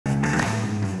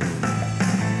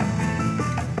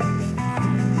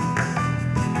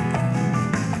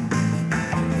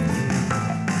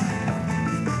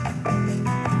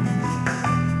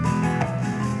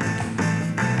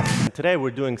today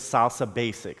we're doing salsa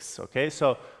basics, okay?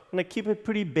 So I'm gonna keep it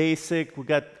pretty basic. We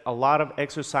got a lot of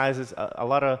exercises, a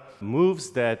lot of moves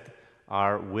that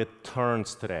are with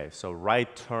turns today. So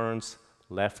right turns,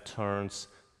 left turns,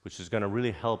 which is gonna really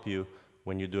help you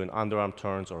when you're doing underarm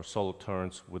turns or solo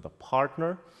turns with a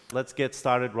partner. Let's get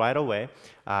started right away.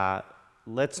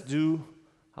 Let's do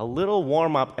a little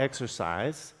warm-up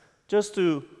exercise just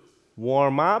to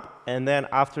warm up, and then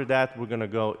after that we're gonna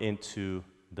go into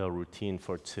the routine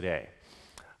for today.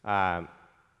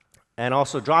 And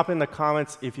also drop in the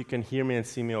comments if you can hear me and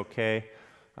see me okay.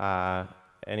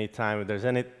 Anytime if there's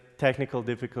any technical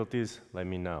difficulties, let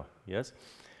me know, yes?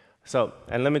 So,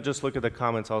 and let me just look at the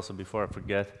comments also before I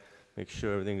forget. Make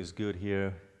sure everything is good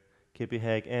here. Kippy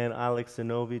Hag and Alex,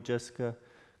 Zenovi, Jessica,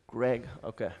 Greg,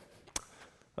 okay.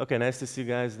 Okay, nice to see you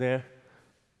guys there.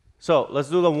 So let's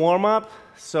do the warm-up.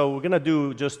 So we're gonna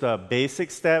do just a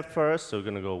basic step first. So we're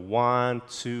gonna go 1,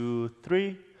 2,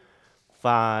 3,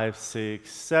 5,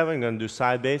 6, 7. Gonna do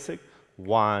side basic.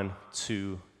 1,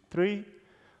 2, 3,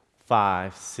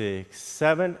 5, 6,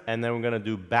 7. And then we're gonna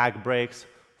do back breaks,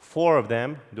 4 of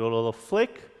them. Do a little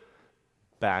flick.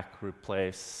 Back,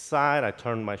 replace, side. I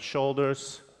turn my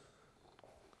shoulders.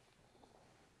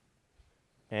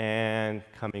 And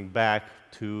coming back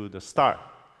to the start.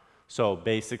 So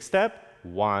basic step,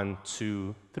 1,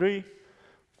 2, 3,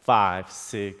 5,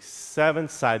 6, 7.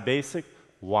 Side basic,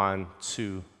 1,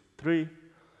 2, 3,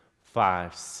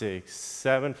 5, 6,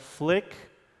 7. Flick,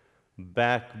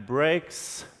 back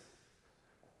breaks.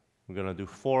 We're gonna do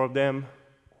 4 of them.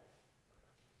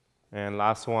 And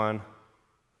last one.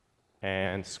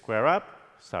 And square up.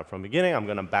 Start from beginning. I'm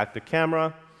gonna back the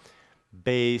camera.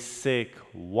 Basic,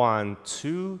 1,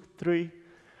 2, 3,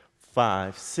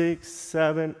 5, 6,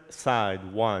 7.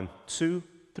 Side, 1, 2,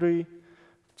 3,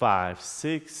 5,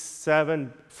 6,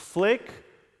 7. Flick,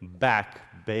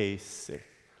 back, basic.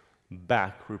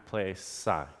 Back, replace,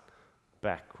 side.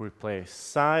 Back, replace,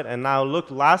 side. And now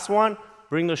look, last one.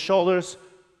 Bring the shoulders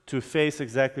to face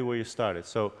exactly where you started.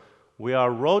 So we are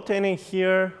rotating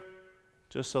here.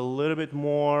 Just a little bit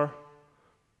more,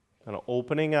 kind of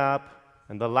opening up.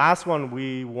 And the last one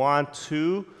we don't want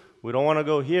to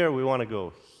go here, we want to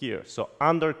go here. So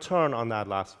under turn on that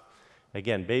last one.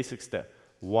 Again, basic step.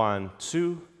 1,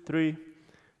 2, 3,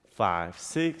 5,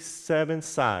 6, 7,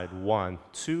 side. 1,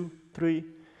 2, 3,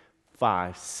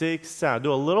 5, 6, 7.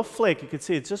 Do a little flick. You can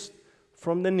see it's just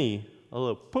from the knee. A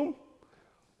little boom.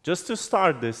 Just to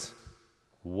start this.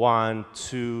 1,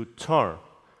 2, turn.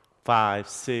 5,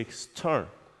 6, turn.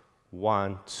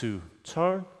 1, 2,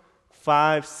 turn.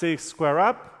 5, 6, square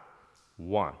up.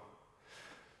 1.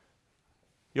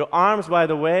 Your arms, by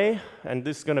the way, and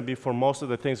this is going to be for most of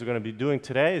the things we're going to be doing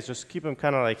today, is just keep them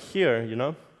kind of like here, you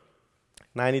know,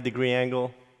 90-degree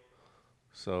angle.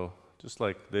 So just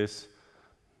like this.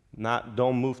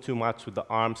 Don't move too much with the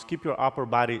arms. Keep your upper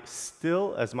body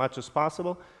still as much as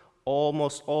possible.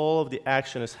 Almost all of the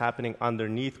action is happening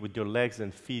underneath with your legs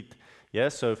and feet.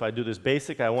 Yes, so if I do this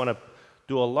basic, I want to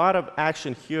do a lot of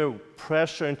action here,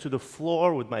 pressure into the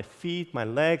floor with my feet, my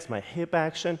legs, my hip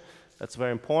action. That's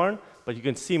very important. But you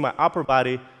can see my upper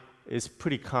body is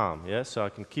pretty calm. Yeah, so I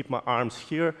can keep my arms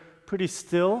here pretty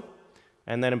still.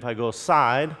 And then if I go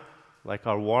side, like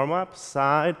our warm-up,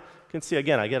 side, you can see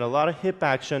again, I get a lot of hip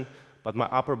action, but my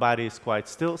upper body is quite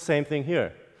still. Same thing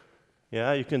here.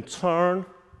 Yeah, you can turn,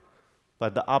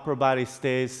 but the upper body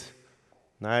stays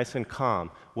nice and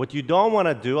calm. What you don't want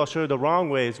to do, I'll show you the wrong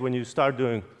way, is when you start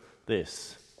doing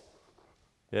this.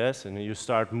 Yes, and you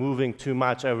start moving too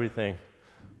much everything.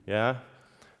 Yeah?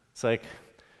 It's like,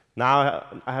 now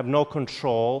I have no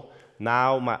control.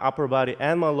 Now my upper body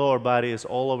and my lower body is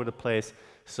all over the place.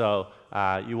 So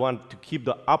you want to keep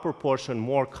the upper portion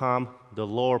more calm, the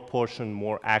lower portion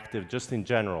more active, just in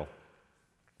general.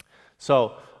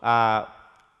 So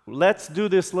let's do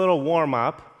this little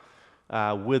warm-up.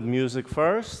 With music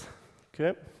first,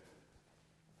 okay.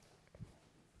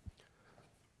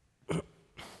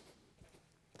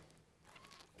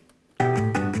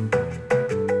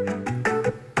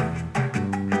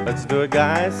 Let's do it,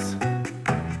 guys.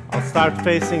 I'll start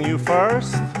facing you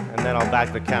first, and then I'll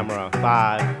back the camera.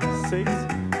 5, 6,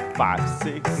 5,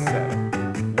 6,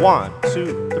 7. 1,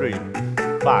 2, 3,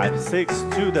 5, 6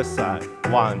 to the side.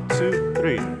 1, 2,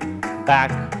 3.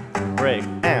 Back, break,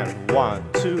 and 1,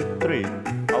 2, 3.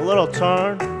 A little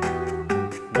turn.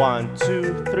 1,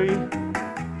 2,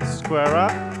 3. Square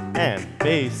up and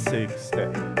basic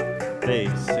step.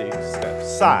 Basic step.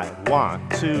 Side. 1,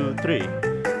 2, 3.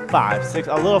 5, 6.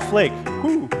 A little flick.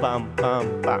 Whoo, bum,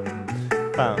 bum, bum.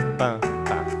 Bum, bum,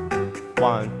 bum.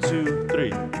 1, 2,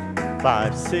 3.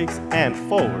 5, 6, and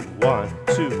forward. 1,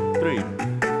 2, 3.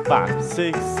 5,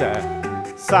 6,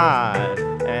 7. Side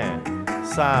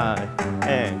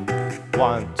and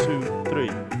 1, 2, 3,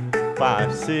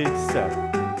 5, 6, 7.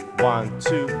 1,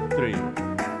 2, 3,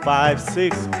 5,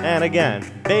 6, and again.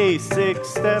 Basic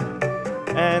step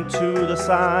and to the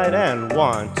side and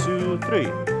 1, 2,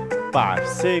 3, 5,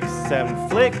 6, 7.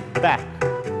 Flick back,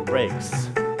 brakes.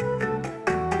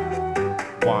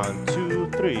 1, 2,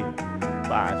 3,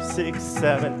 5, 6,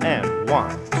 7, and 1,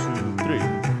 2, 3,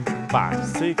 5,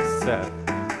 6, 7.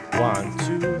 1,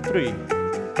 2, 3,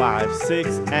 5,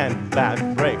 6, and back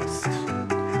brakes.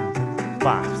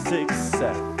 5, 6,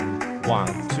 7.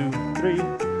 1, 2, 3,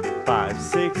 5,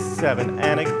 6, 7,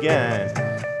 and again.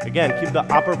 Again, keep the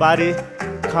upper body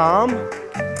calm,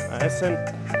 nice and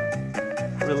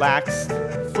relaxed.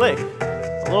 Flick,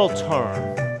 a little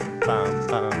turn. Bam,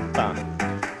 bam, bam.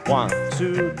 1,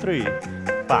 2, 3,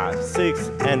 5, 6,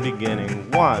 and beginning.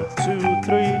 1, 2,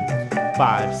 3,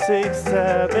 5, 6,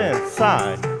 7,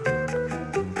 side.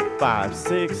 5,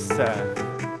 6, 7.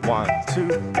 1, 2,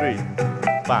 3,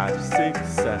 5, 6,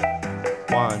 7.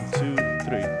 1, 2,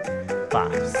 3,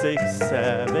 5, 6,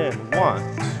 7. 1,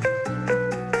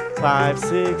 5,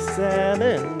 6,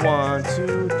 7. 1,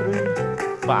 2, 3,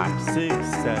 5, 6,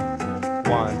 7.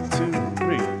 1, 2,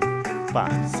 3,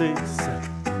 5, 6, 7.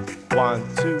 1,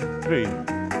 2, 3,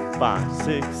 5,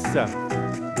 6,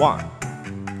 7. 1.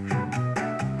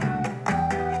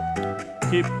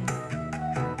 Keep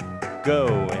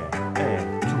going.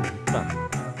 And 2, 1.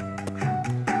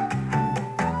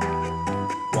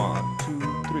 1, 2,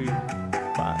 3,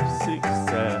 5, 6,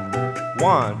 7.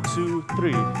 1, 2,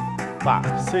 3,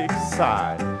 5, 6,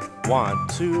 side. 1,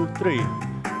 2, 3,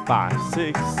 5,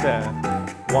 6, 7.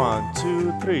 1,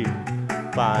 2, 3,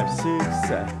 5, 6,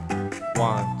 7.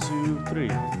 1, 2, 3.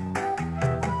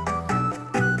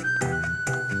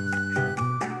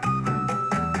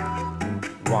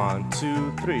 One,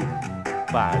 two, three,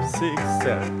 5, 6,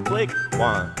 7. Click.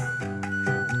 1.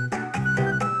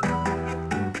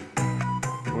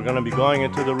 We're gonna be going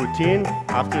into the routine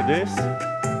after this.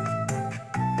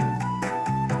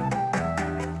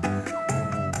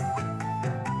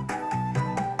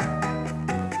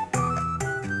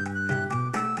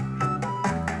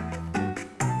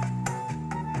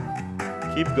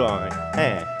 Keep going.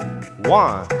 And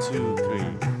 1, 2,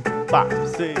 3, 5,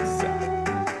 6,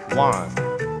 7. 1,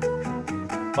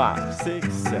 5,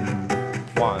 6, 7.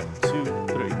 1, 2,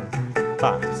 3,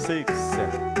 5, 6,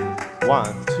 7.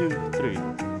 1, 2, 3,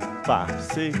 5,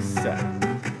 6, 7.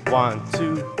 1,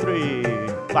 2, 3,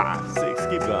 5, 6.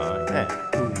 Keep going. And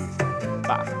boom,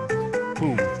 five,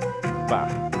 boom,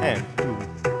 five, and boom,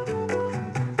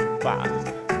 5.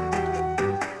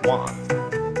 1,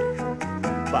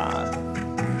 5.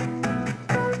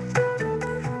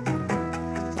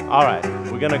 All right,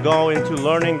 we're gonna go into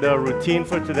learning the routine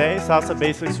for today, Salsa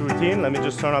Basics routine. Let me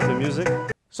just turn off the music.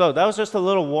 So that was just a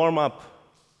little warm up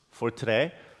for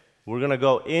today. We're gonna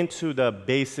go into the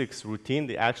basics routine,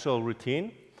 the actual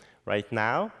routine right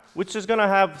now, which is gonna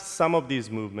have some of these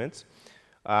movements.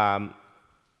 So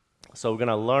we're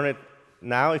gonna learn it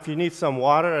now. If you need some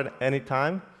water at any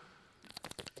time,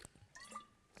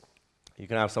 you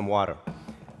can have some water.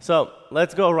 So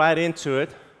let's go right into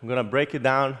it. I'm gonna break it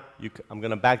down. I'm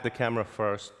gonna back the camera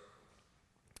first.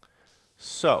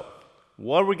 So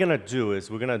what we're gonna do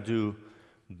is we're gonna do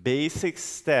basic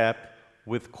step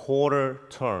with quarter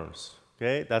turns,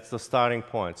 okay? That's the starting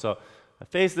point. So I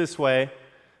face this way,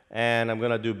 and I'm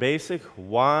gonna do basic,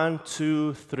 1,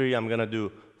 2, 3. I'm gonna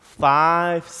do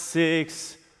 5,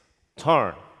 6,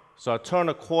 turn. So I turn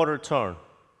a quarter turn.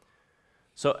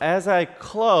 So as I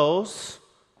close,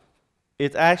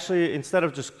 it's actually, instead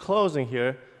of just closing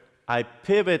here, I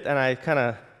pivot and I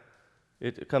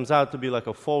it comes out to be like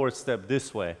a forward step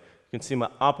this way. You can see my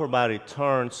upper body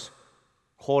turns,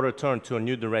 quarter turn to a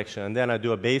new direction. And then I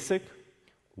do a basic,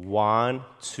 1,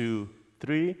 2,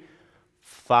 3,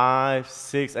 5,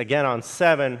 6. Again on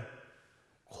 7,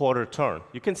 quarter turn.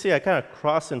 You can see I kind of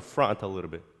cross in front a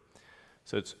little bit.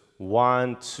 So it's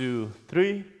 1, 2,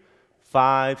 3,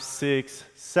 5, 6,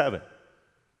 7,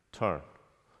 turn.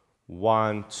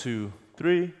 1, 2,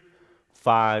 3,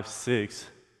 5, 6,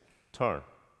 turn.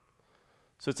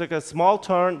 So it's like a small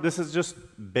turn. This is just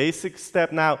basic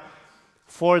step. Now,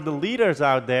 for the leaders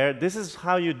out there, this is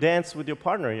how you dance with your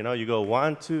partner. You know, you go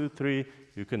 1, 2, 3.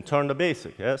 You can turn the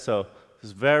basic. Yeah. So this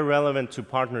is very relevant to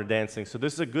partner dancing. So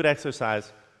this is a good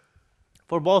exercise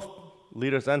for both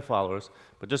leaders and followers.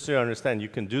 But just so you understand, you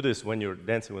can do this when you're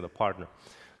dancing with a partner.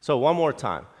 So one more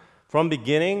time. From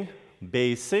beginning,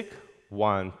 basic,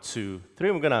 1, 2, 3.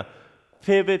 We're gonna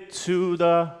pivot to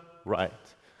the right.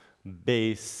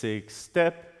 Basic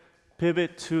step,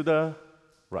 pivot to the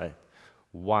right.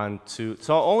 1, 2.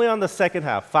 So only on the second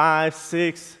half. 5,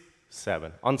 6,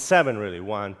 7. On 7, really.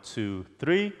 1, 2,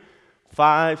 3,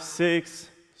 5, 6,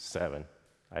 7.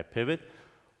 I pivot.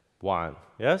 1.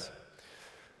 Yes?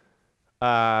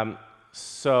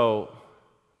 So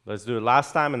let's do it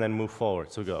last time and then move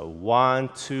forward. So go 1,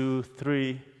 2,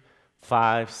 3,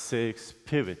 5, 6,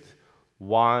 pivot.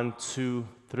 1, 2,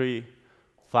 3,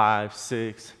 5,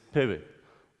 6, pivot.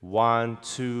 1,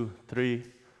 2, 3,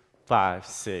 5,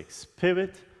 6,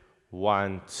 pivot.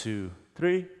 1, 2,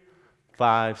 3,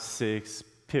 5, 6,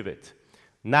 pivot.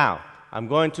 Now, I'm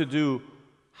going to do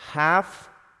half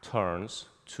turns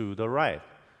to the right.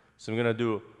 So I'm going to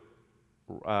do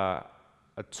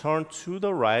a turn to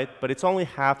the right, but it's only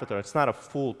half a turn. It's not a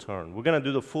full turn. We're going to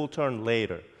do the full turn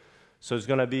later. So it's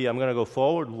going to be, I'm going to go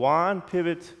forward, 1,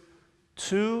 pivot,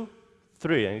 2,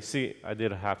 3. And you see, I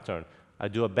did a half turn. I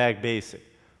do a back basic,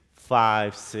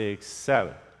 5, 6,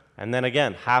 7. And then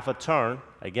again, half a turn,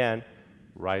 again,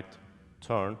 right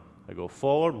turn. I go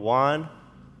forward, 1,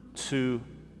 2,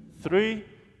 3,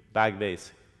 back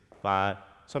basic, 5.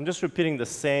 So I'm just repeating the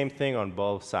same thing on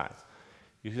both sides.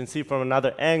 You can see from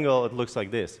another angle, it looks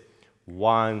like this.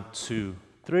 1, 2,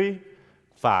 3,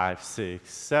 5,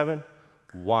 6, 7.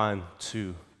 1,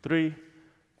 2, 3,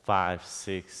 5,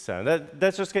 6, 7.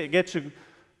 That's just get you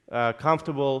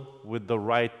comfortable with the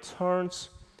right turns.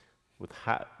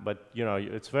 But you know,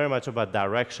 it's very much about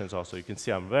directions also. You can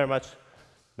see I'm very much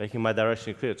making my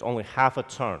direction clear. It's only half a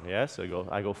turn, yes? So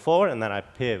I go forward and then I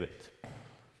pivot.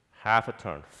 Half a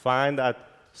turn. Find that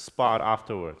spot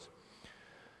afterwards.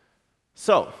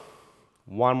 So,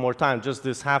 one more time, just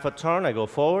this half a turn, I go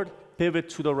forward, pivot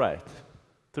to the right.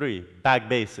 3, back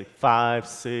basic, 5,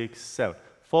 6, 7.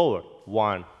 Forward,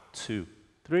 1, 2,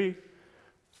 3,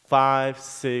 5,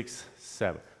 6,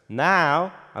 7.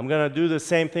 Now, I'm going to do the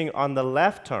same thing on the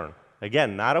left turn.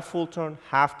 Again, not a full turn,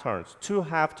 half turns, 2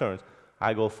 half turns.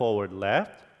 I go forward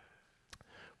left,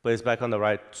 place back on the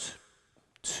right,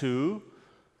 2,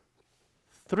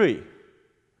 3.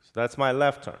 So that's my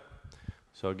left turn.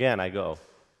 So again, I go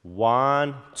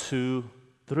 1, 2,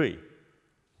 3.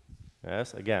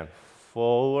 Yes, again,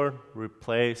 forward,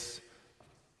 replace,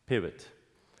 pivot.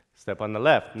 Step on the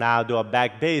left. Now do a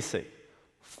back basic,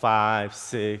 5,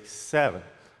 6, 7.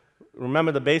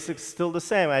 Remember, the basic's still the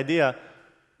same idea.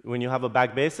 When you have a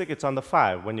back basic, it's on the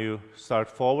 5. When you start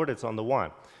forward, it's on the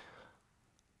 1.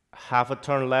 Half a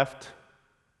turn left.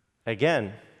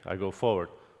 Again, I go forward.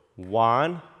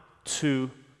 1,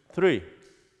 2, 3.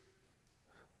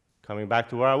 Coming back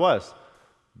to where I was.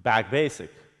 Back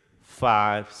basic.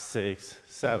 5, 6,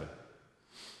 7.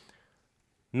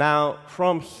 Now,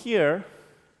 from here,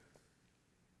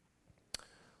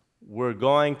 we're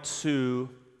going to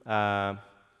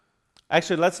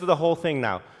actually, let's do the whole thing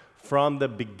now. From the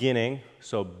beginning,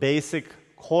 so basic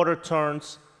quarter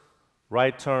turns,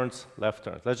 right turns, left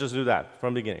turns. Let's just do that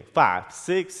from the beginning. 5,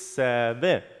 6,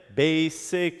 7,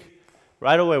 basic.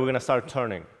 Right away, we're going to start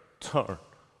turning. Turn.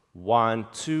 1,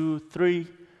 2, 3,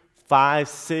 5,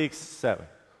 6, 7.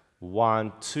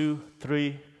 1, 2,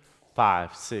 3,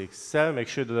 5, 6, 7. Make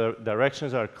sure the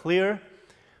directions are clear.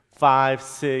 5,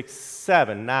 6,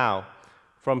 7. Now,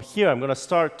 from here, I'm going to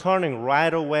start turning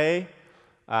right away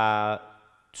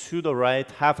to the right,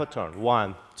 half a turn.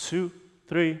 1, 2,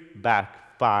 3,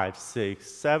 back. 5,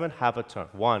 6, 7, half a turn.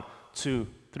 1, 2,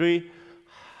 3,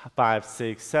 5,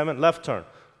 6, 7, left turn.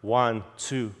 1,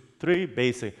 2, 3,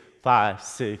 basic. 5,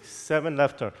 6, 7,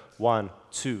 left turn. 1,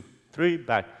 2, 3,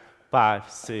 back. 5,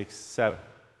 6, 7.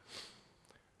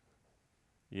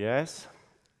 Yes.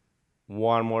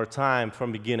 One more time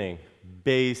from beginning.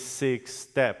 Basic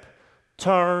step.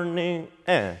 Turning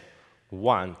and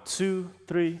 1, 2,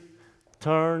 3,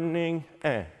 turning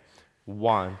and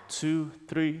 1, 2,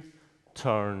 3,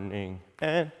 turning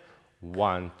and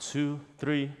 1, 2,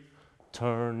 3,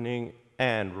 turning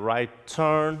and right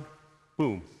turn.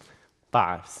 Boom.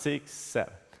 5, 6,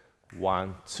 7.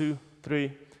 1, 2,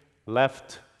 3,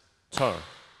 left turn.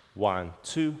 1,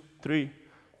 2, 3,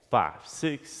 5,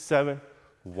 6, 7.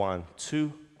 1,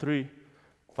 2, 3,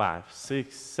 5,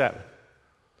 6, 7.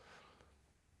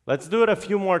 Let's do it a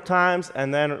few more times,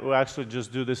 and then we'll actually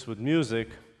just do this with music,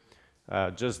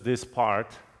 just this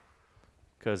part,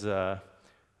 because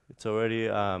it's already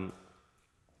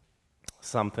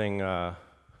something that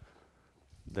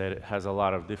has a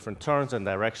lot of different turns and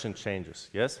direction changes,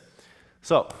 yes?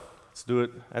 So, let's do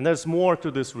it. And there's more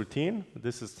to this routine.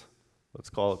 This is, let's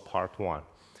call it part 1.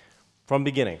 From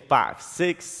beginning, 5,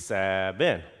 6,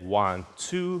 7. 1,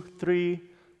 2, 3,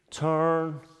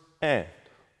 turn, and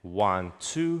 1,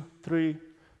 2, 3,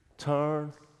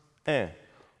 turn, and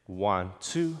 1,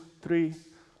 2, 3,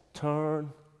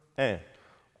 turn, and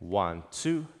 1,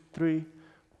 2, 3,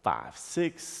 5,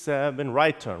 6, 7.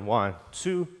 Right turn. 1,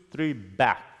 2, 3.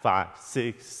 Back. 5,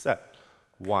 6, 7.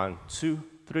 1, 2,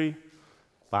 3,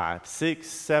 5, 6,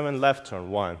 7. Left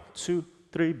turn. 1, 2,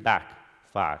 3. Back.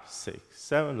 5, 6,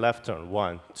 7. Left turn.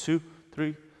 1, 2,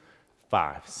 3,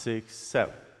 5, 6,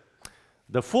 7.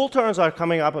 The full turns are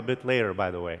coming up a bit later,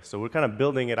 by the way. So we're kind of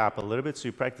building it up a little bit so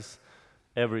you practice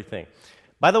everything.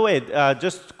 By the way,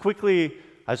 just quickly,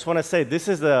 I just want to say this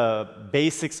is the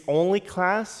basics only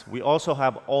class. We also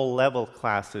have all level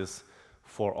classes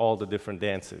for all the different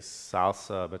dances.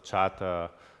 Salsa, bachata,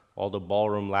 all the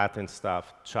ballroom Latin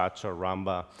stuff, cha-cha,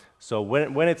 rumba. So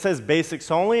when it says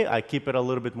basics only, I keep it a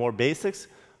little bit more basics.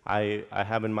 I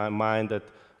have in my mind that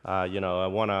you know, I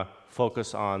want to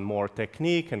focus on more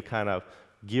technique and kind of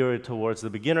gear it towards the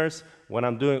beginners. When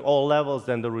I'm doing all levels,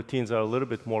 then the routines are a little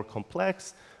bit more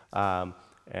complex. Yeah,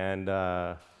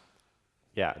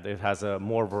 it has a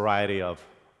more variety of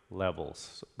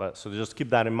levels. So just keep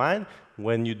that in mind.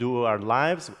 When you do our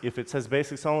lives, if it says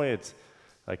basics only, it's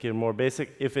like you're more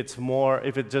basic. If it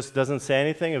just doesn't say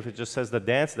anything, if it just says the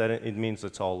dance, then it means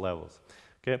it's all levels.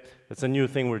 Okay? It's a new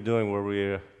thing we're doing where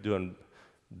we're doing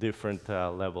different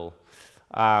level.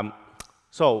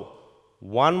 So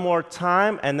one more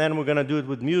time, and then we're gonna do it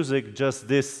with music, just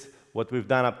this, what we've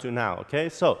done up to now, okay?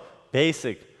 So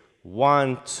basic,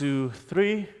 1, 2,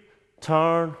 3,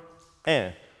 turn,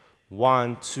 and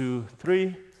 1, 2,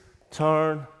 3,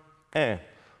 turn, and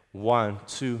 1,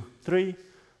 2, 3,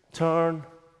 turn,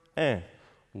 and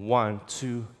 1,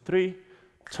 2, 3,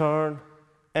 turn,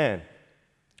 and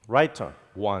right turn,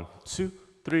 1, 2,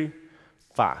 3,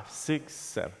 5, 6,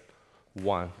 7,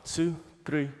 1, 2,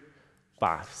 3,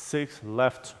 5, 6,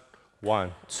 left,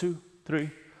 1, 2, 3,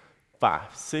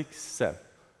 5, 6, 7,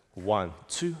 1,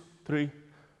 2, 3,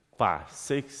 5,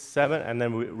 6, 7, and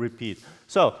then we repeat.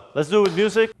 So let's do it with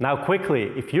music. Now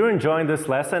quickly, if you're enjoying this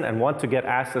lesson and want to get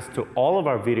access to all of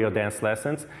our video dance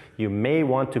lessons, you may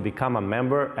want to become a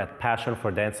member at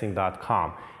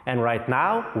passionfordancing.com. And right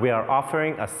now, we are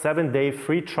offering a 7-day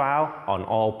free trial on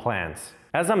all plans.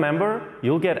 As a member,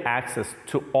 you'll get access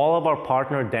to all of our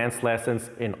partner dance lessons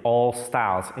in all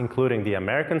styles, including the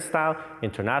American style,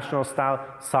 international style,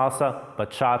 salsa,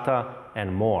 bachata,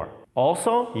 and more.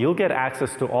 Also, you'll get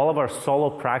access to all of our solo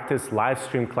practice live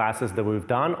stream classes that we've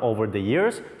done over the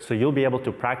years, so you'll be able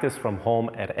to practice from home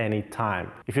at any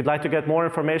time. If you'd like to get more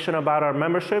information about our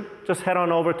membership, just head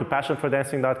on over to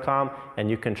passionfordancing.com and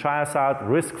you can try us out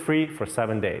risk-free for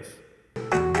 7 days.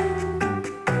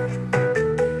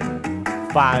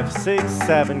 5, 6,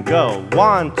 7, go.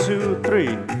 1, 2,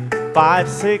 3, 5,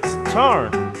 6, turn.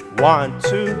 1,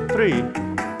 2, 3,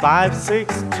 5,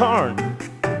 6, turn.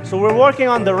 So we're working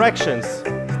on directions.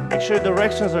 Make sure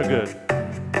directions are good.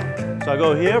 So I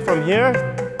go here, from here,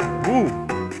 woo,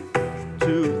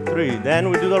 2, 3. Then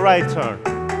we do the right turn.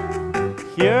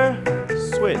 Here,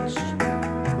 switch.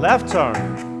 Left turn.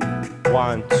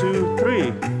 1, 2,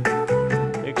 3.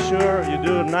 Make sure you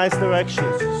do nice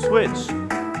directions. Switch.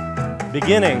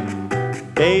 Beginning,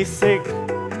 basic,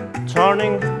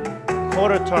 turning,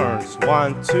 quarter turns.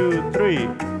 1, 2, 3,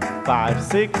 5,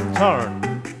 6, turn.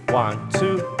 1,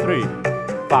 2, 3,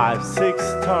 5,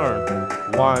 6, turn.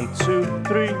 1, 2,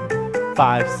 3,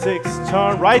 5, 6,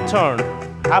 turn. Right turn,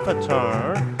 half a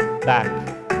turn. Back,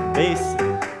 basic.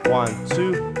 1,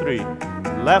 2, 3.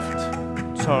 Left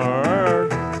turn.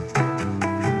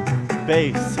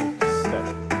 Basic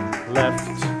step. Left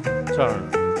turn.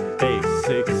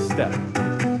 Basic step.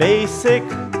 Basic,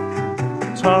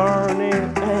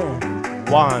 turning, and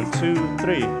 1, 2,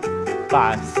 3,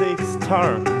 5, 6,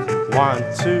 turn. 1,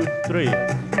 2, 3,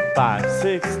 5,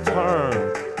 6, turn.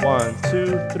 1,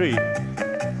 2, 3.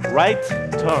 Right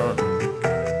turn.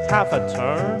 Half a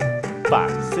turn.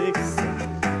 5, 6,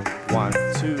 7. 1,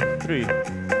 2, 3.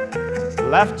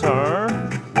 Left turn.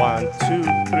 1, 2,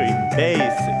 3.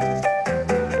 Basic.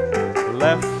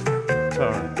 Left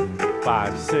turn.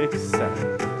 5, 6,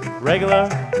 7. Regular,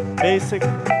 basic,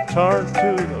 turn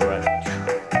to the right.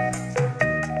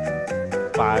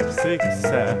 5, 6,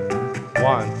 7.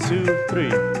 1, 2,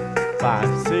 3.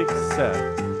 5, 6,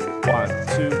 7. 1,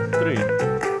 2, 3.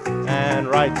 And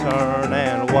right turn.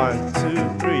 And 1,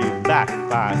 2, 3. Back.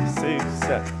 5, 6,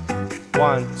 7.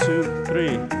 1, 2,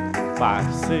 3.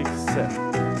 5, 6,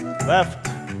 7. Left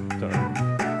turn.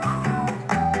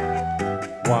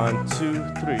 1, 2,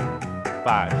 3.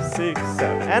 5, 6,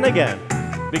 7. And again.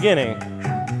 Beginning.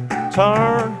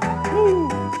 Turn. Woo.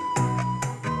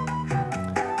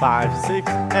 5,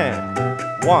 6, and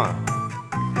 1.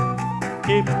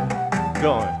 Keep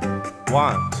going.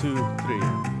 1, 2, 3,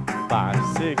 5,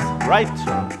 6. Right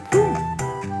turn. Woo.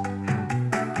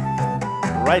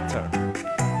 Right turn.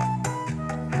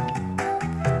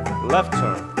 left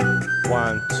turn.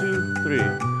 1, 2, 3,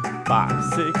 5,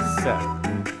 6, 7.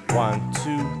 1,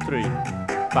 2, 3,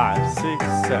 5, 6,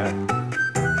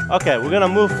 7. Okay, we're gonna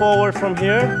move forward from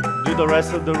here, do the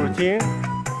rest of the routine.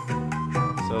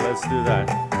 So let's do that.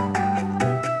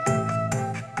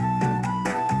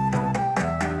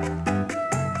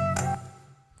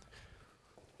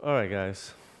 All right,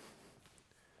 guys.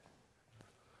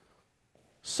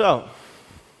 So,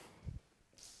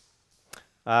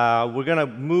 we're gonna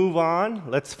move on.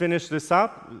 Let's finish this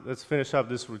up. Let's finish up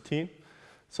this routine.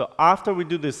 So after we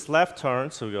do this left turn,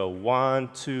 so we go 1,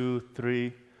 2,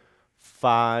 3,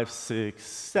 5, 6,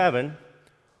 7.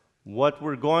 What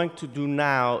we're going to do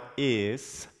now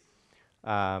is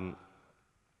we're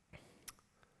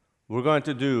going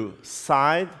to do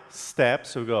side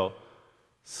steps. So we go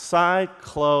side,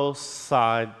 close,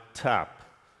 side, tap.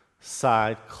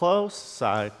 Side, close,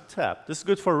 side, tap. This is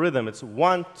good for rhythm. It's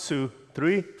 1, 2,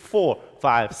 3, 4,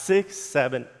 5, 6,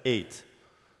 7, 8.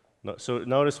 So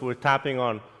notice we're tapping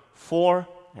on 4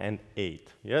 and 8.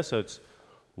 Yeah, so it's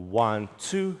 1,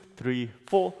 2, 3,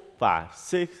 4, 5,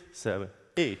 6, 7,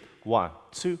 8. 1,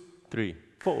 2, 3,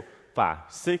 4, 5,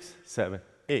 6, 7,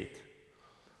 8.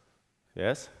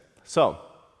 Yes? So,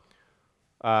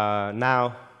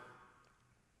 now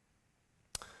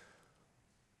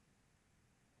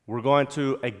we're going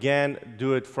to again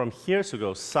do it from here. So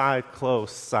go side,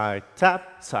 close, side,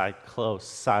 tap, side, close,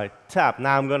 side, tap.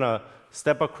 Now I'm going to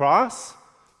step across,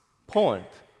 point.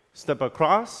 Step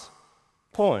across,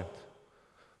 point.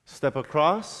 Step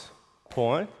across,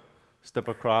 point. Step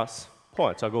across,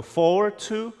 point. So I go forward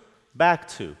 2, back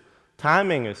 2.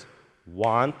 Timing is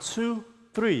 1, 2,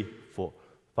 3, 4,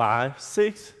 5,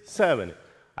 6, 7.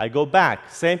 I go back,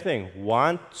 same thing.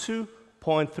 1, 2,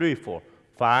 0.3, 4,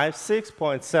 5,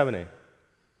 6.78.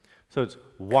 So it's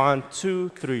 1, 2,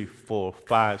 3, 4,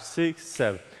 5, 6,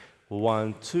 7.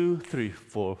 1, 2, 3,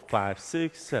 4, 5,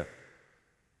 6, 7.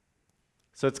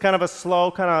 So it's kind of a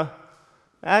slow kind of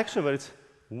action, but it's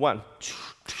 1, 2,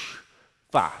 3,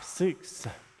 5, 6,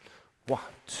 7. 1,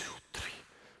 2, 3,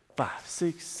 5,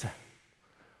 6, 7.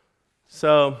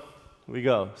 So we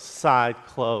go side,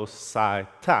 close, side,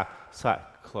 tap, side,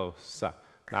 close, side.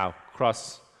 Now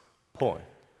cross, point,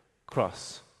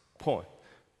 cross, point,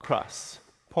 cross,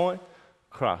 point,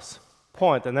 cross,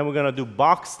 point. And then we're going to do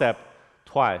box step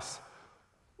twice.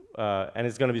 And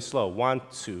it's going to be slow. 1,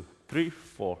 2, 3,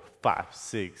 4, 5,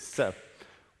 6, 7.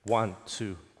 1,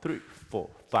 2, 3, 4,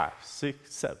 5,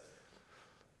 6, 7.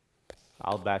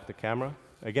 I'll back the camera.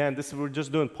 Again, we're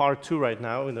just doing part 2 right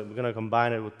now. We're going to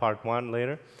combine it with part 1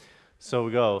 later. So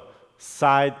we go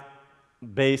side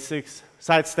basics,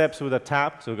 side steps with a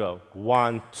tap. So we go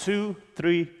 1, 2,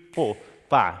 3, 4,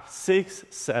 5, 6,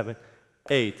 7,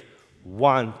 8.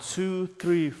 1, 2,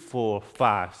 3, 4,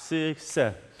 5, 6,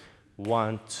 7.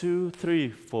 1, 2, 3,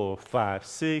 4, 5,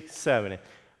 6, 7, 8.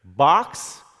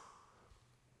 Box,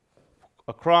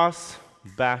 across,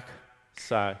 back,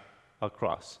 side,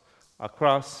 across.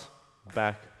 Across,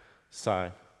 back,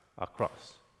 side,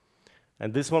 across.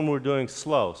 And this one we're doing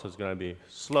slow, so it's going to be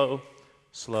slow,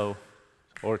 slow,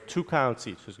 or 2 counts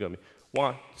each. So it's going to be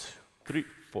 1, 2, 3,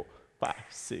 4, 5,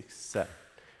 6, 7.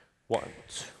 1,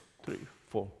 2, 3,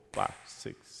 4, 5,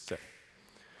 6, 7.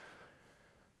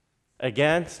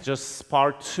 Again, it's just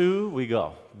part 2. We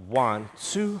go 1,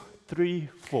 2, 3,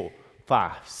 4,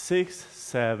 5, 6,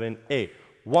 7, 8.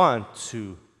 1,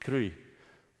 2, 3,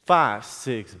 5,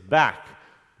 6, back.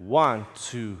 1,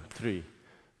 2, 3.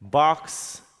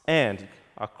 Box and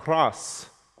across.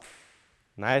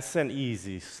 Nice and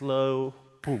easy. Slow.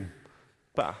 Boom,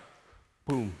 ba,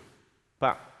 boom,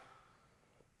 ba.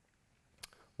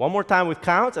 One more time with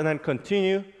counts and then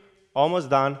continue. Almost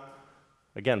done.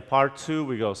 Again, part 2,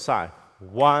 we go side.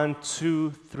 1,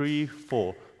 2, 3,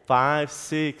 4, 5,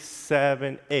 6,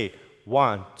 7, 8.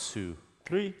 1, 2,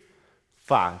 3,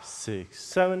 5, 6,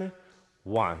 7, 8.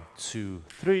 1, 2,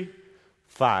 3,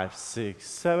 5, 6,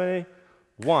 7, 8.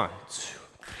 1, 2,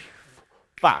 3, 4,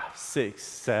 5, 6,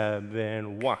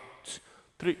 7. 1, 2,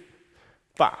 3,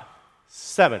 5,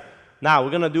 7. Now we're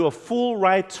going to do a full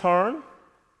right turn.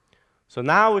 So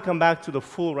now we come back to the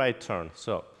full right turn.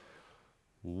 So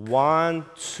 1,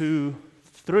 2,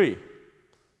 3.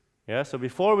 Yeah, so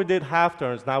before we did half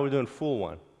turns, now we're doing full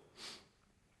one.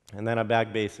 And then a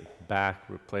back basic. Back,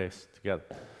 replace, together.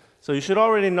 So you should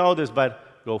already know this,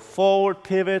 but go forward,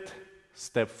 pivot,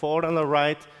 step forward on the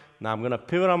right. Now I'm going to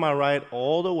pivot on my right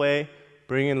all the way,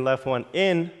 bringing left one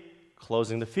in,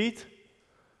 closing the feet,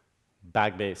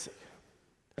 back basic.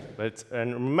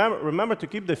 And remember to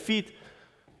keep the feet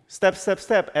step, step,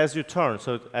 step as you turn.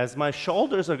 So as my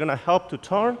shoulders are going to help to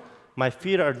turn, my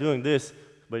feet are doing this,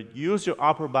 but use your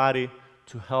upper body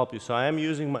to help you. So I am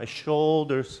using my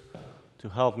shoulders to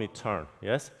help me turn,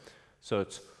 yes? So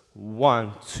it's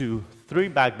 1, 2, 3,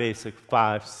 back basic,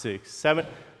 5, 6, 7.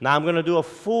 Now I'm gonna do a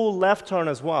full left turn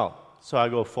as well. So I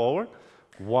go forward,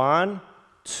 1,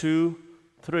 2,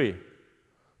 3.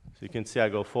 So you can see I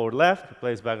go forward left,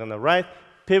 place back on the right,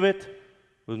 pivot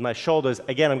with my shoulders.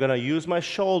 Again, I'm gonna use my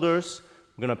shoulders.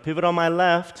 I'm gonna pivot on my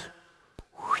left,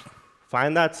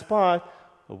 find that spot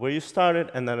of where you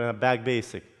started, and then a back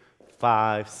basic,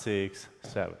 5, 6,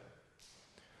 7.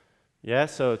 Yeah,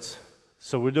 so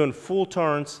we're doing full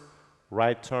turns,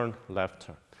 right turn, left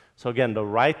turn. So again, the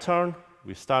right turn,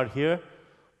 we start here,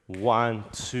 1,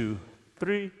 2,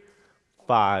 3,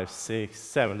 5, 6,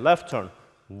 7. Left turn,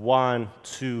 1,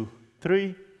 2,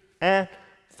 3, and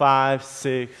 5,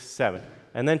 6, 7.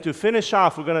 And then to finish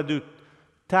off, we're gonna do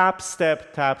tap,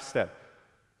 step, tap, step.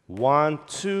 1,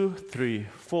 2, 3,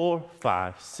 4,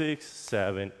 5, 6,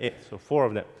 7, 8. So 4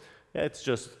 of them. Yeah, it's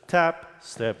just tap,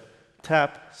 step,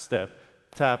 tap, step,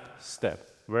 tap, step.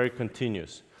 Very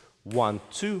continuous. 1,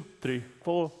 2, 3,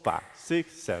 4, 5,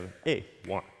 6, 7, 8.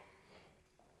 1.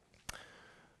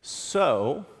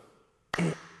 So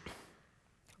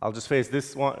I'll just face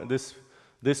this one,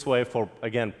 this way for,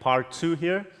 again, part 2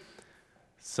 here.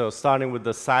 So starting with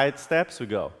the side steps, we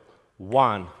go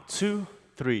 1, 2,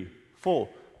 3, 4,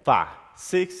 5,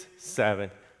 6,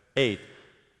 7, 8.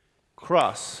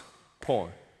 Cross,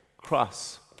 point,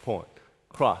 cross, point,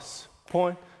 cross,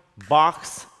 point,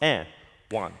 box, and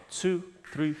 1, 2,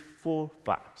 3, 4,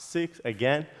 5, 6.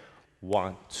 Again,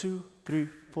 1, 2, 3,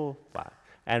 4, 5.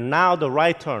 And now the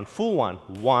right turn, full one.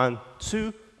 1,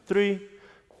 2, 3,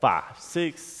 5,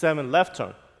 6, 7. Left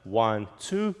turn. 1,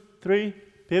 2, 3.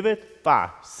 Pivot. 5,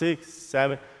 6,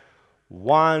 7.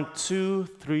 1, 2,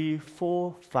 3,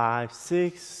 4, 5,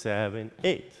 6, 7,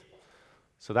 8.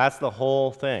 So that's the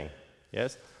whole thing.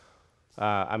 Yes?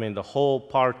 I mean the whole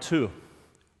part 2.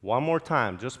 One more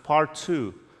time, just part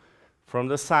 2. From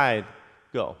the side,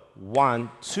 go. 1,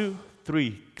 2,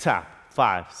 3, tap.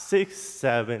 5, 6,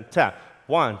 7, tap.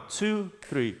 1, 2,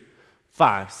 3,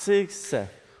 5, 6, 7.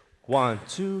 1,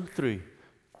 2, 3,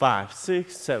 5,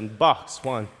 6, 7. Box.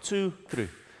 1, 2, 3,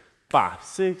 5,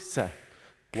 6, 7.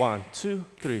 1, 2,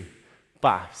 3,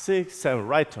 5, 6, 7.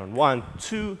 Right turn. 1,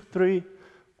 2, 3,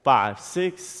 5,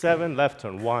 6, 7. Left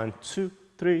turn. 1, 2,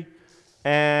 3.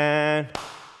 And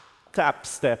tap,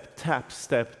 step, tap,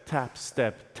 step, tap,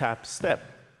 step, tap, step.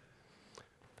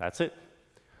 That's it.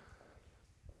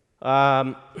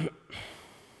 Let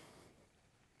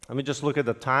me just look at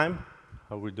the time.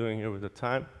 How we're doing here with the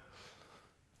time.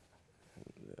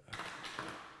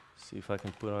 See if I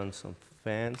can put on some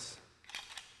fans.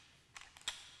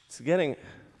 It's getting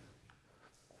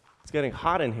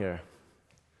hot in here.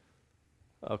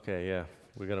 Okay, yeah,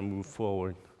 we're gonna move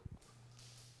forward.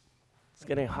 It's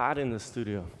getting hot in the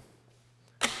studio.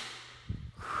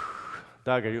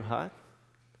 Doug, are you hot?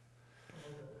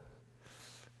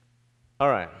 All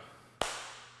right.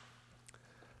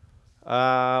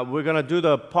 We're gonna do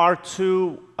the part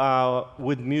 2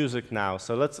 with music now.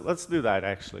 So let's do that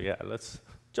actually. Yeah, let's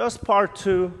just part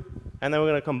 2, and then we're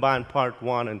gonna combine part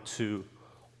 1 and 2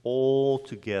 all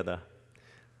together.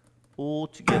 All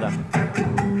together.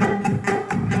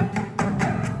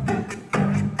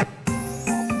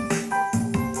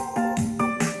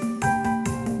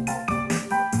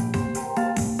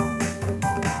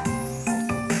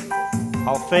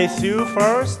 I'll face you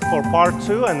first for part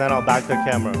 2, and then I'll back the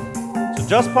camera. So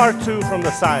just part 2 from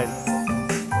the side.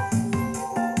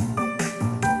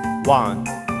 1,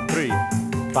 3,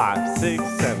 5, 6,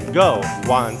 7. Go.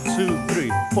 1, 2,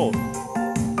 3, 4,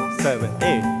 7,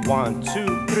 8. 1,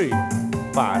 2, 3,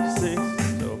 5, 6.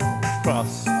 So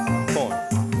cross, point,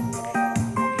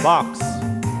 box.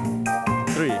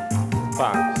 3,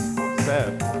 5,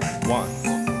 7. 1.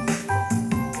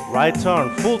 Right turn,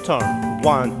 full turn.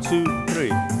 1, 2, 3,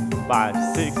 5,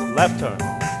 6. Left turn,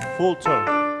 full turn.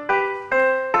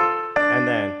 And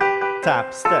then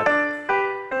tap, step.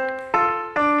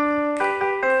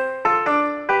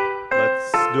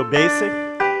 Let's do a basic.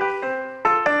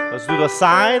 Let's do the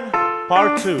side,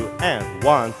 part 2. And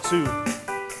 1, 2.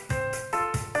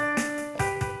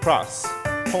 Cross,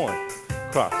 point,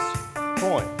 cross,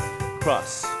 point,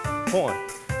 cross, point,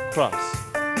 cross,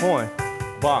 point,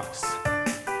 box.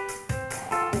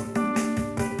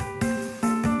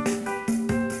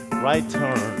 Right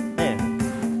turn and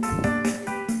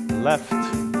left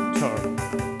turn.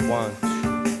 1, 2.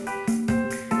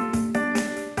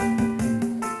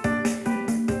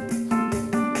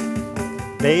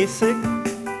 Basic,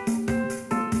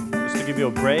 just to give you a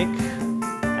break,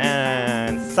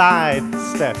 and side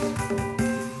step.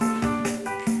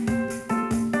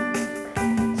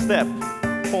 Step.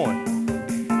 point.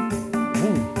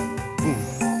 Boom, boom,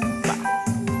 ba,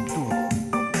 boom,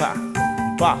 ba,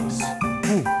 box,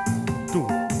 boom, boom,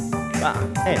 ba,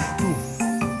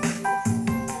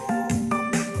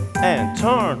 and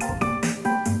turn.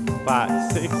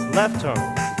 5, 6, left turn.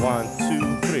 1,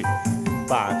 2, 3,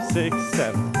 5, 6,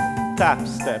 7. Tap,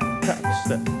 step, tap,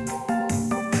 step.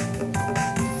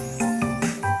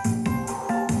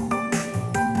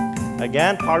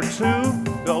 Again, part 2,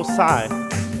 go side.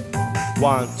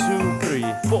 1, 2,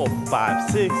 3, 4,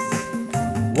 5, 6.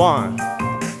 1,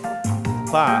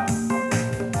 5,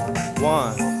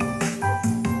 1.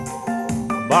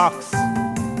 Box.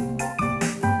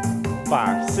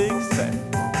 5, 6, 7.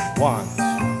 1,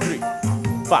 2, 3,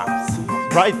 5, 6.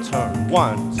 Right turn.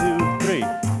 1, 2, 3.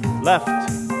 Left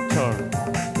turn.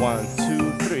 1,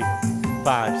 2, 3,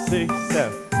 5, 6,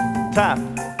 7. Tap.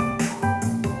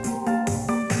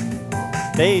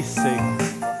 Basic.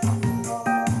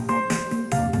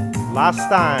 Last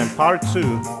time, part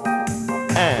 2.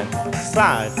 And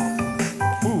side.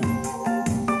 Boom.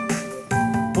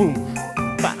 Boom.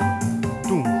 Ba.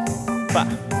 Boom. Ba.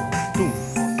 Boom.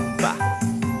 Ba.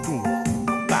 Boom.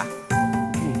 Ba.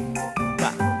 Boom.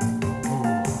 Ba.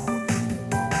 Boom.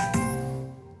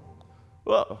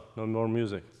 Whoa, no more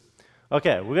music.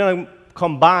 Okay, we're gonna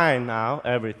combine now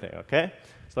everything, okay?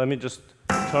 So let me just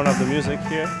turn up the music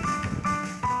here.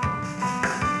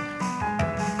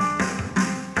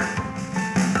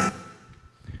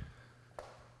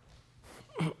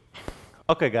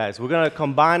 Okay guys, we're gonna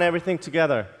combine everything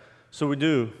together. So we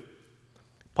do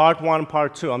part 1,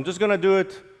 part 2. I'm just gonna do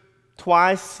it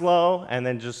twice slow, and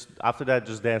then just after that,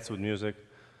 just dance with music.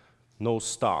 No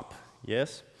stop,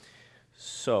 yes?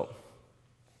 So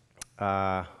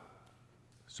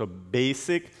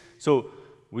basic. So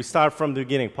we start from the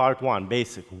beginning, part 1,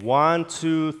 basic. 1,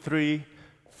 2, 3,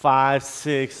 5,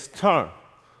 6, turn.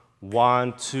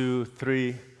 1, 2,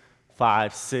 3,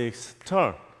 5, 6,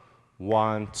 turn.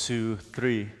 1, 2,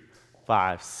 3,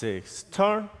 5, 6,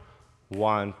 turn.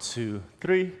 1, 2,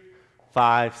 3,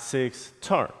 5, 6,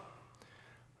 turn.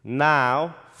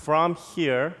 Now, from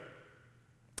here,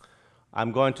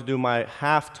 I'm going to do my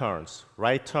half turns,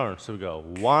 right turn. So we go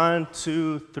 1,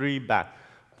 2, 3, back,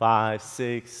 5,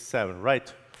 6, 7,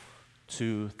 right,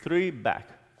 2, 3, back,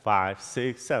 5,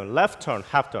 6, 7, left turn,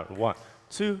 half turn, 1,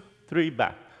 2, 3,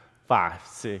 back, 5,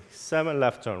 6, 7,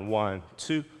 left turn, 1,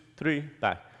 2, 3,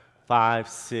 back, 5,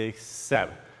 6,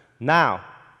 7. Now,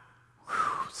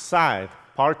 side,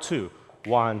 part 2.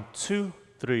 1, 2,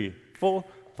 3, 4,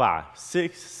 5,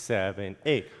 6, 7,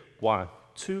 8. 1,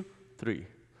 2, 3,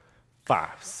 5,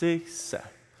 6, 7.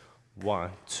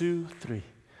 1, 2, 3,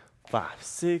 5,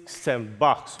 6, 7.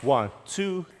 Box. 1,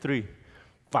 2, 3,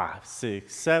 5,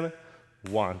 6, 7.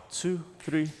 1, 2,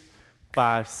 3,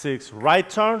 5, 6. Right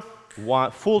turn.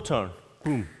 1, full turn.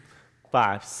 Boom.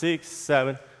 5, 6,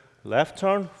 7. Left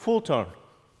turn, full turn.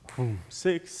 Boom,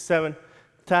 6, 7,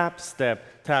 tap,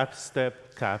 step, tap,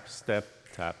 step, tap, step,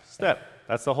 tap, step.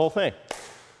 That's the whole thing.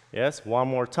 Yes, one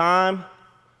more time.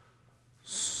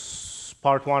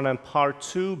 Part 1 and part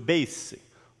 2, basic.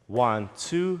 1,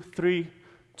 2, 3,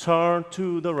 turn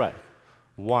to the right.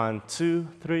 1, 2,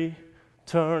 3,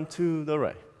 turn to the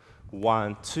right.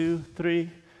 1, 2,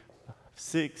 3,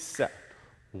 6, 7.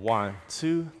 1,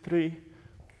 2, 3,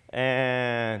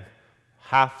 and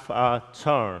half a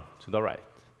turn to the right.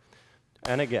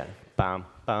 And again, bam,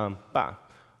 bam, bam.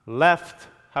 Left,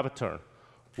 half a turn.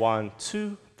 1,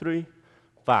 2, 3,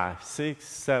 5, 6,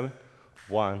 7.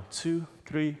 1, 2,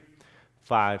 3,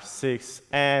 5, 6,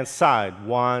 and side.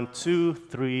 1, 2,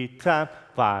 3,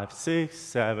 tap. 5, 6,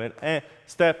 7, and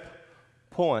step,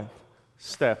 point,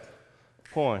 step,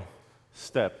 point,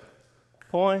 step,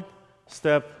 point,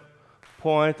 step,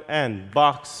 point, and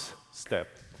box, step.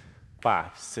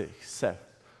 5, 6, 7.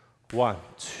 1,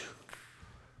 2.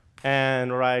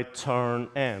 And right turn,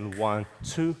 and 1,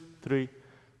 2, 3,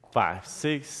 5,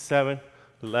 6, 7.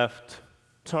 Left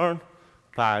turn,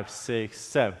 5, 6,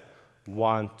 7.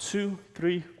 1, 2,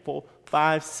 3, 4,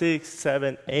 5, 6,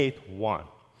 7, 8, 1.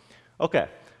 Okay,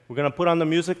 we're gonna put on the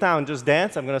music now and just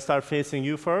dance. I'm gonna start facing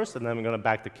you first, and then we're gonna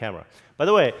back the camera. By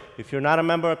the way, if you're not a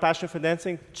member of Passion for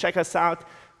Dancing, check us out.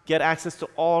 Get access to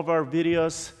all of our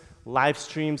videos, live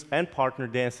streams, and partner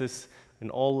dances in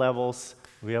all levels.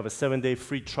 We have a 7-day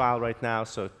free trial right now,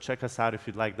 so check us out if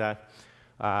you'd like that.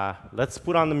 Let's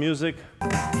put on the music. All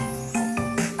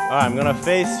right, I'm gonna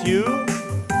face you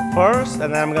first,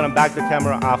 and then I'm gonna back the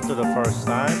camera after the first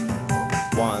time.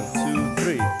 1, 2,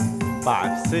 3,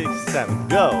 5, 6, 7,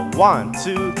 go. 1,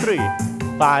 2, 3,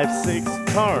 5, 6,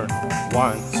 turn.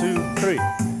 1, 2, 3,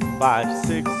 5,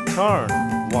 6, turn.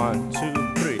 1,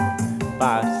 2, 3,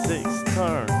 5, 6,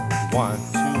 turn. 1,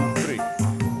 2, 3,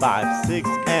 5, 6,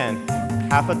 and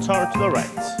half a turn to the right.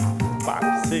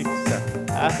 5, 6, 7,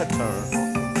 half a turn.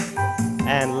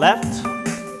 And left.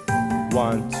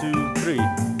 1, 2, 3,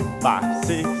 5,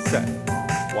 6, 7.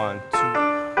 1, 2.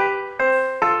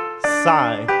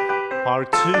 Side,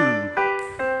 part 2.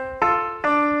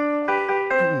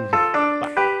 Boom,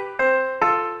 back.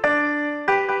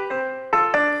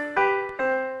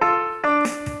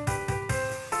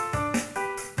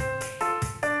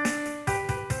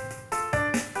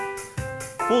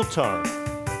 Full turn.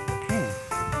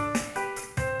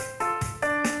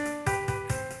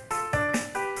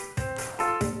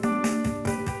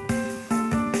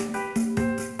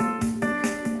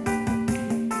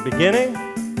 Beginning,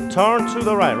 turn to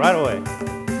the right away.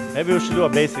 Maybe we should do a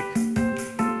basic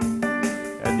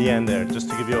at the end there, just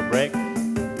to give you a break.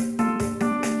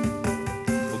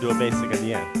 We'll do a basic at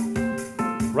the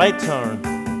end. Right turn,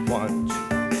 1, 2.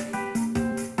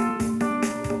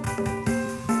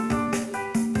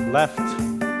 Left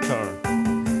turn.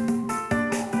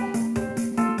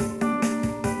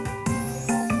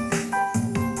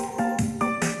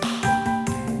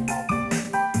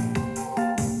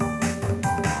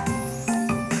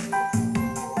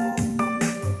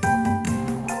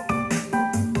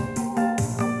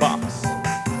 Box.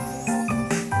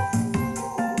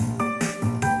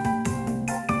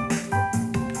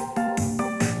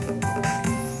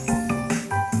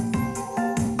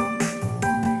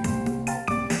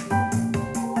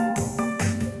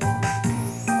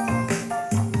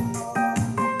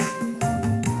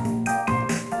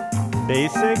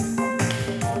 Basic.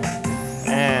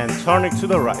 And turning to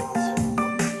the right.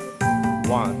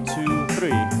 1, 2,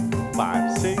 3,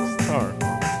 5, 6, turn.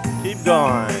 Keep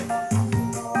going.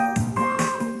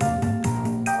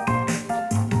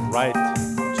 Right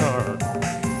turn.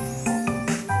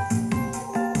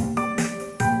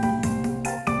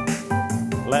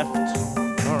 Left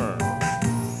turn.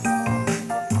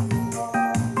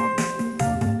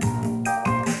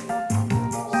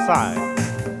 Side.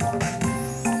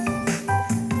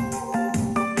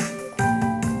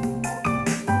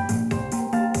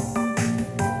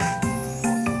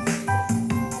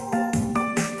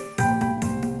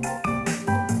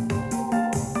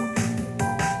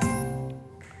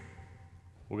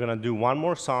 We're gonna do one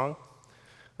more song.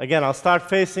 Again, I'll start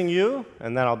facing you,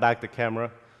 and then I'll back the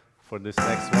camera for this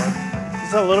next one. This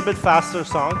is a little bit faster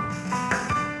song.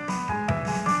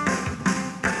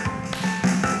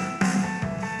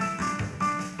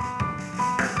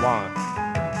 One,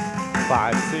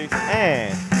 5, 6,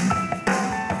 and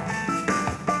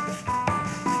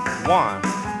 1.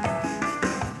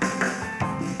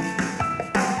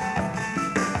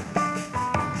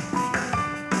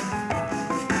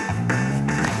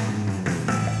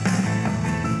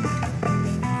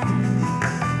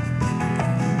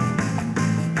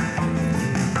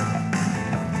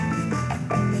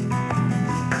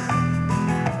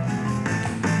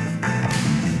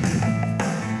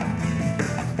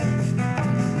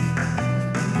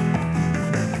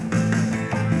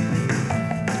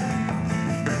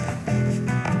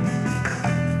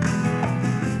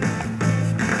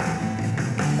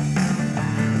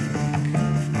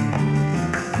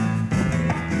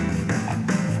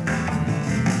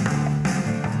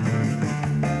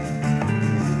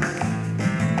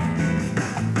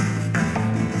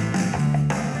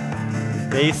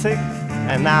 Basic,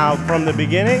 and now from the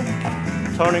beginning,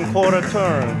 turning quarter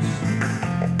turns.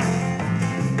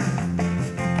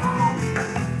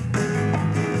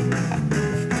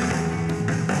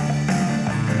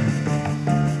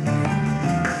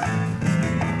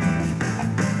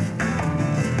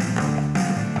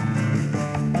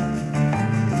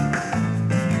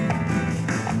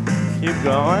 Keep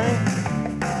going.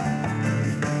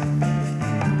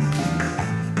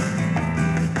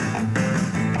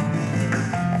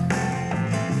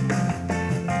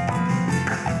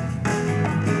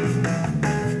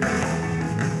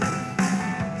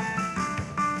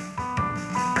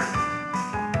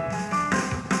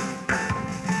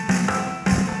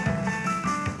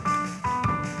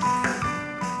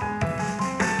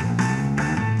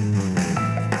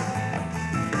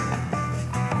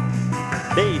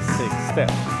 Basic step.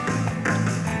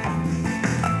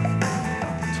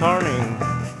 Turning.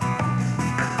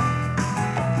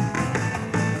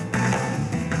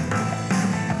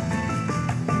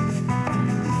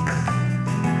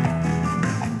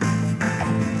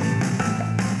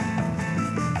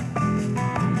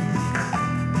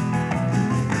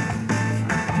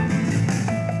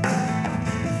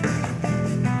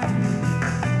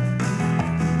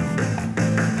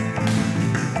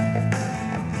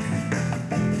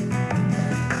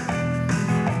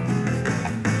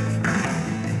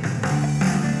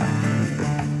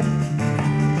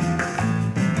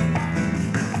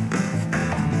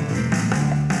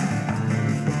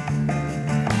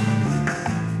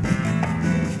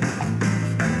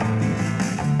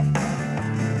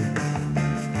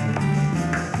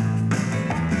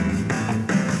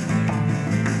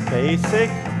 basic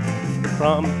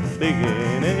from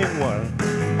beginning one.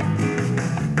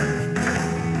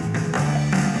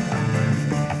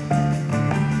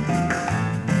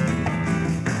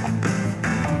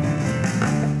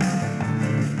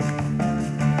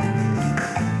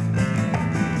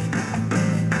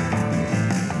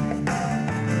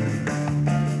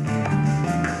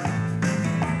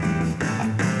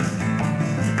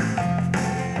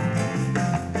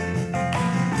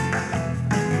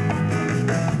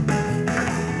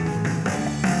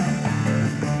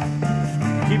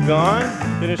 Keep going,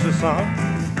 finish the song.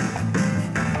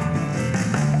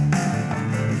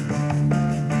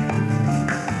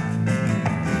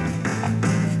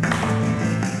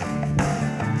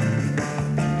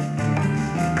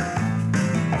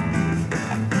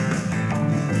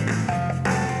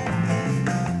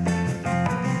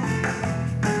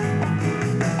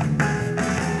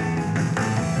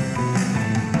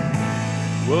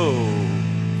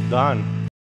 Whoa, done.